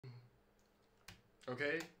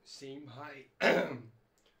Okay, same height.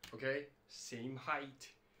 Okay, same height.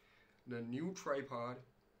 The new tripod.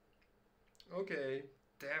 Okay,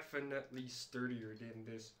 definitely sturdier than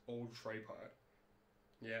this old tripod.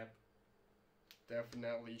 Yeah,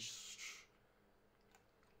 definitely.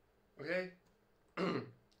 Okay,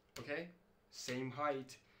 okay, same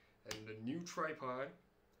height, and the new tripod.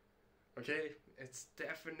 Okay, it's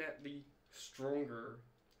definitely stronger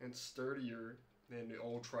and sturdier than the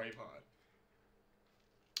old tripod.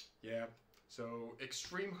 Yeah, so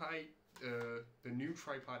extreme height, the new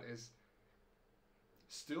tripod is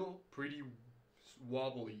still pretty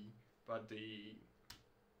wobbly, but the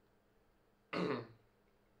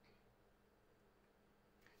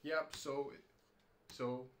yep. So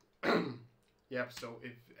yep. So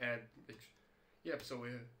if at yep. So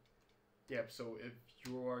if yep. So if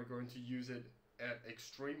you are going to use it at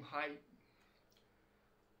extreme height,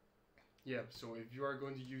 yep. So if you are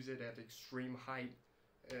going to use it at extreme height,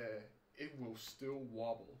 it will still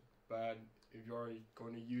wobble. But if you are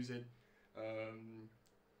going to use it, um,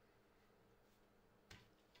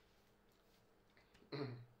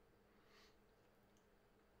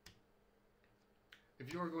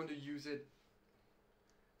 if you are going to use it,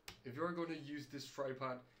 if you are going to use this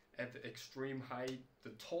tripod at the extreme height,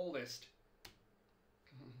 the tallest,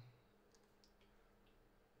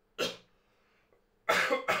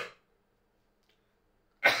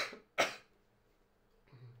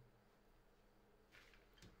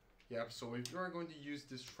 yep. So if you are going to use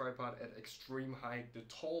this tripod at extreme height, the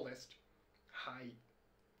tallest height,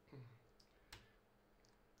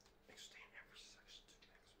 extend every section to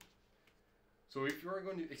maximum. So if you are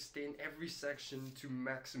going to extend every section to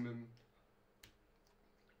maximum,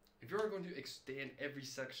 if you are going to extend every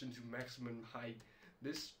section to maximum height,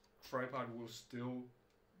 this tripod will still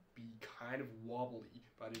be kind of wobbly.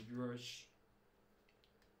 But if you are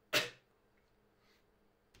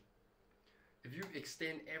if you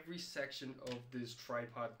extend every section of this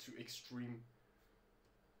tripod to extreme,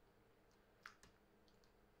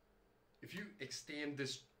 if you extend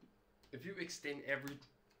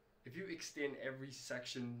every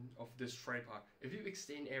section of this tripod, if you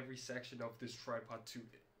extend every section of this tripod to,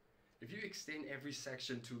 if you extend every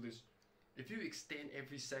section to this, if you extend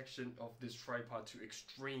every section of this tripod to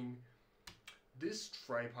extreme, this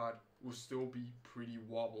tripod will still be pretty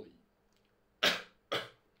wobbly.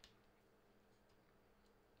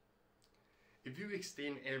 If you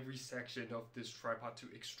extend every section of this tripod to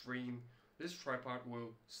extreme, this tripod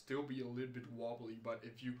will still be a little bit wobbly, but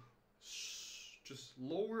if you just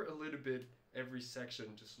lower a little bit every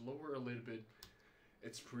section, just lower a little bit,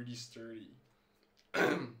 it's pretty sturdy.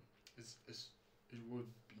 It would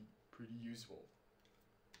be pretty useful.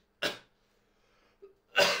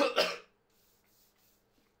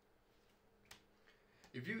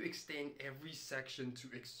 If you extend every section to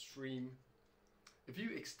extreme, if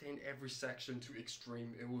you extend every section to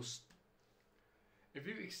extreme, it will. If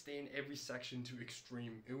you extend every section to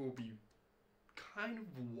extreme, it will be kind of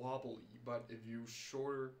wobbly. But if you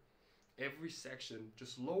shorter every section,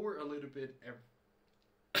 just lower a little bit.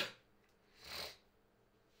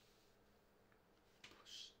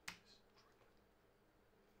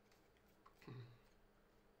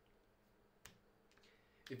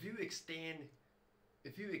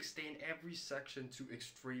 If you extend every section to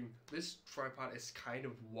extreme, this tripod is kind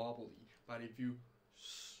of wobbly. But if you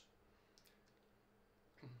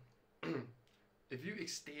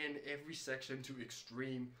extend every section to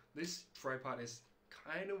extreme, this tripod is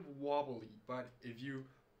kind of wobbly. But if you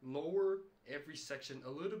lower every section a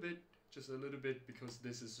little bit, just a little bit, because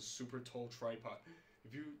this is a super tall tripod,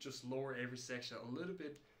 if you just lower every section a little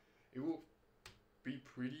bit, it will be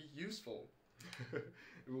pretty useful.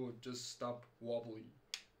 It will just stop wobbly,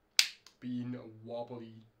 being a wobble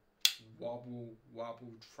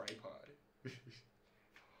tripod.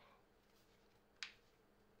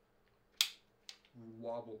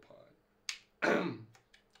 Wobble pod.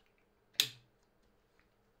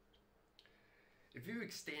 If you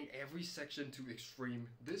extend every section to extreme,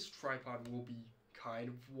 this tripod will be kind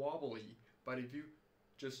of wobbly. But if you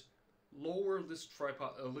just lower this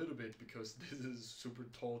tripod a little bit, because this is a super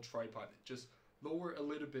tall tripod, just lower a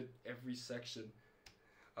little bit every section,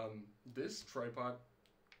 this tripod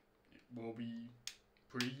will be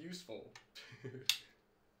pretty useful.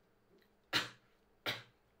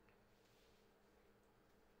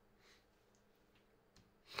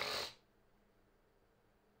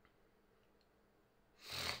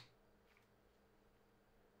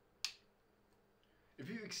 If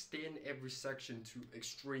you extend every section to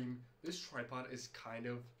extreme, this tripod is kind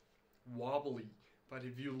of wobbly. But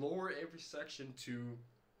if you lower every section to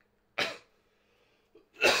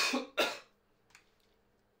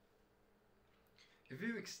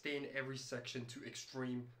extend every section to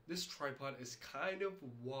extreme, this tripod is kind of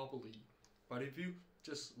wobbly. But if you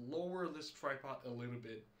just lower this tripod a little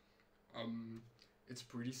bit, it's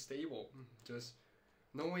pretty stable. Just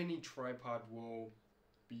no any tripod will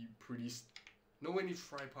be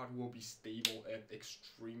stable at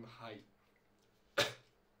extreme height.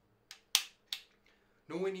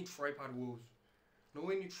 no any tripod will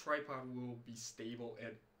be stable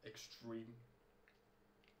at extreme.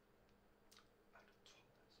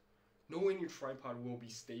 No any tripod will be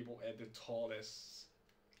stable at the tallest.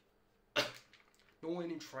 No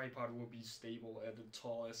any tripod will be stable at the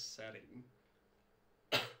tallest setting.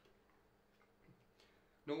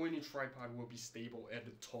 No any tripod will be stable at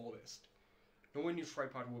the tallest. No any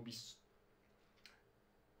tripod will be.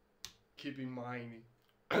 Keep in mind,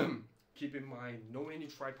 no any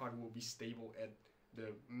tripod will be stable at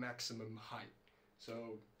the maximum height.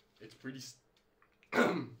 So it's pretty.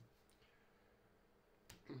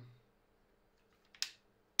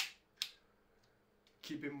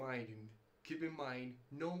 Keep in mind,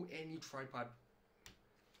 no any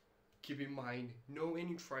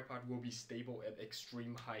tripod will be stable at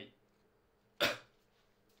extreme height.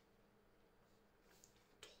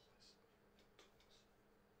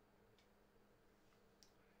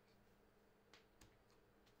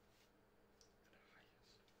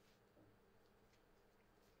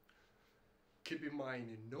 Keep in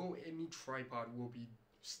mind, no any tripod will be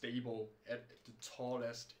stable at the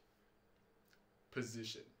tallest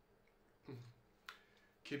position.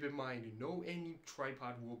 Keep in mind, no any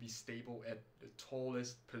tripod will be stable at the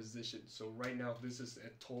tallest position. So right now, this is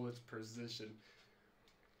at tallest position.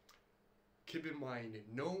 Keep in mind,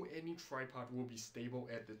 no any tripod will be stable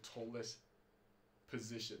at the tallest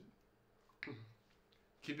position.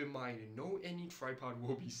 Keep in mind, no any tripod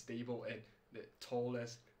will be stable at the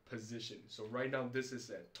tallest position. So right now, this is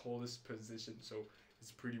at tallest position, so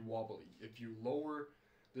it's pretty wobbly. If you lower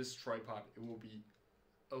this tripod, it will be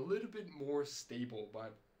a little bit more stable,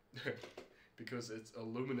 but because it's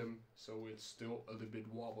aluminum, so it's still a little bit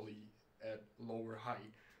wobbly at lower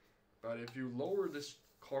height. But if you lower this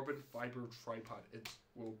carbon fiber tripod, it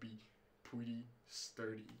will be pretty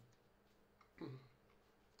sturdy.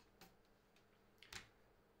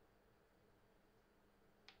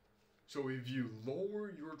 So if you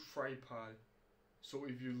lower your tripod, So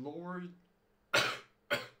if you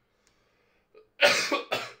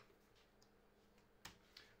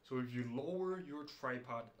lower your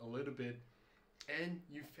tripod a little bit and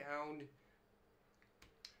you found,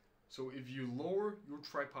 so if you lower your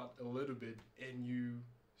tripod a little bit and you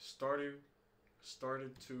started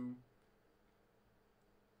to,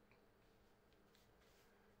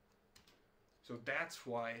 so that's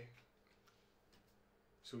why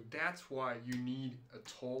you need a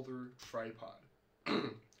taller tripod.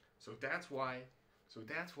 So that's why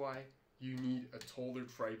you need a taller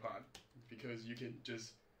tripod, because you can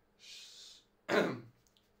just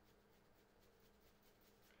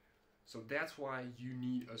so that's why you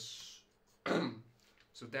need a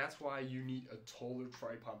taller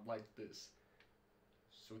tripod like this.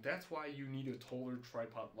 So that's why you need a taller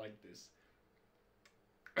tripod like this.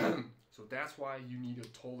 So that's why you need a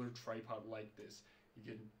taller tripod like this. You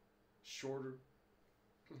get shorter.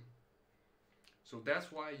 So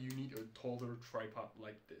that's why you need a taller tripod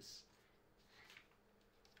like this.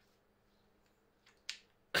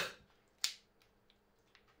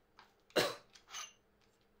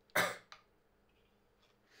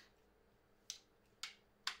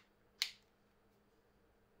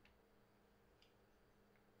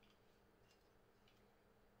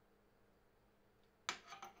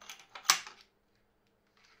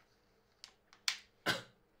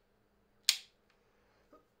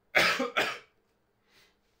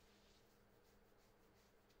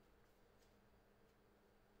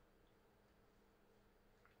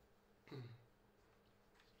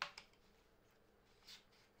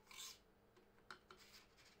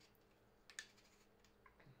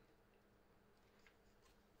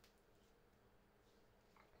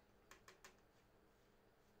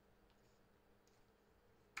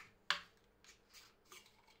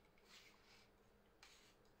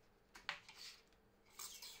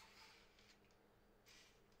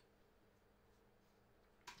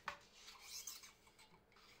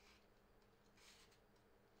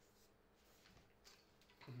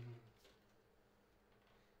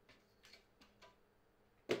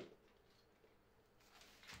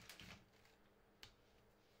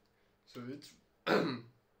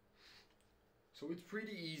 So it's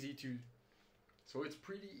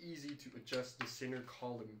pretty easy to adjust the center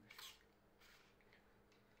column.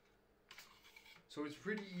 So it's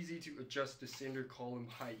pretty easy to adjust the center column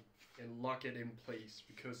height and lock it in place,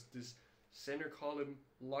 because this center column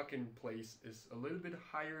lock in place is a little bit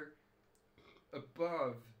higher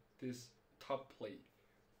above this top plate.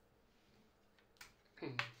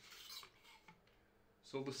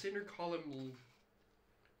 So the center column,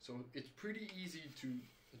 so it's pretty easy to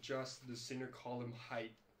adjust the center column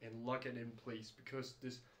height and lock it in place, because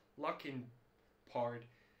this locking part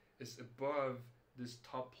is above this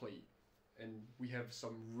top plate, and we have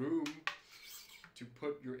some room to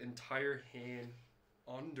put your entire hand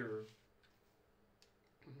under.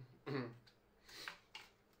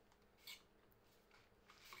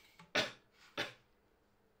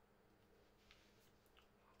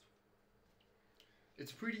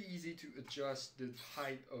 It's pretty easy to adjust the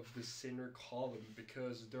height of the center column,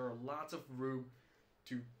 because there are lots of room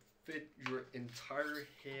to fit your entire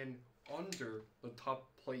hand under the top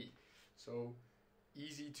plate. So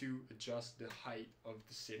easy to adjust the height of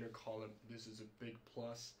the center column. This is a big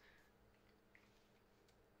plus.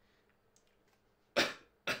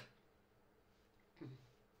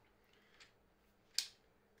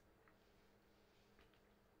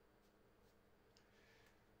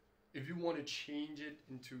 If you want to change it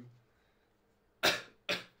into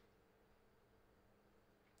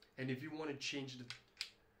and if you want to change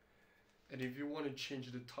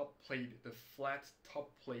the top plate, the flat top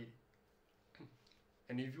plate,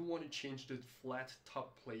 and if you want to change the flat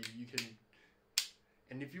top plate, you can.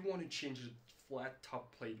 And if you want to change the flat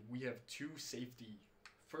top plate, we have two safety.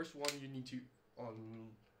 First one, you need to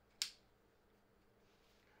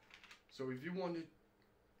so if you want to.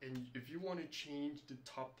 And if you want to change the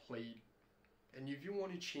top plate, and if you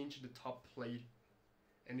want to change the top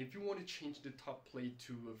plate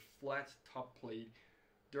to a flat top plate,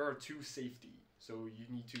 there are two safety. So you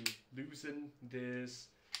need to loosen this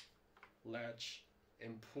latch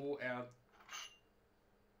and pull out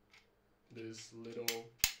this little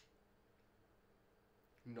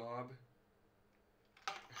knob,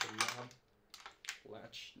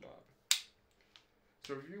 latch knob.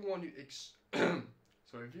 So if you want to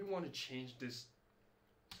So if you want to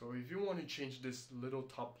change this little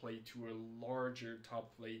top plate to a larger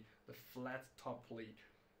top plate, the flat top plate,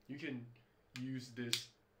 you can use this.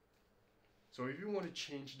 So if you want to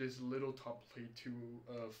change this little top plate to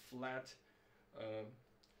a flat,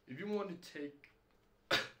 if you want to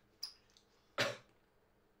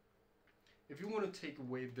take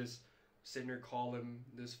away this center column,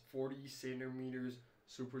 this 40 centimeters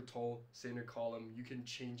super tall center column, you can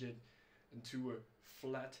change it into a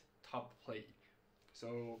flat top plate.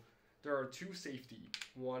 So there are two safety.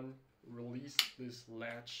 One, release this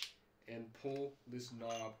latch and pull this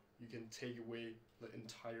knob. You can take away the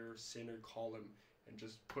entire center column and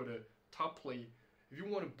just put a top plate. If you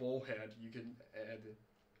want a bowl head, you can add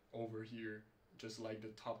over here, just like the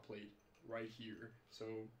top plate right here. So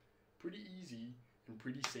pretty easy and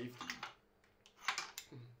pretty safety.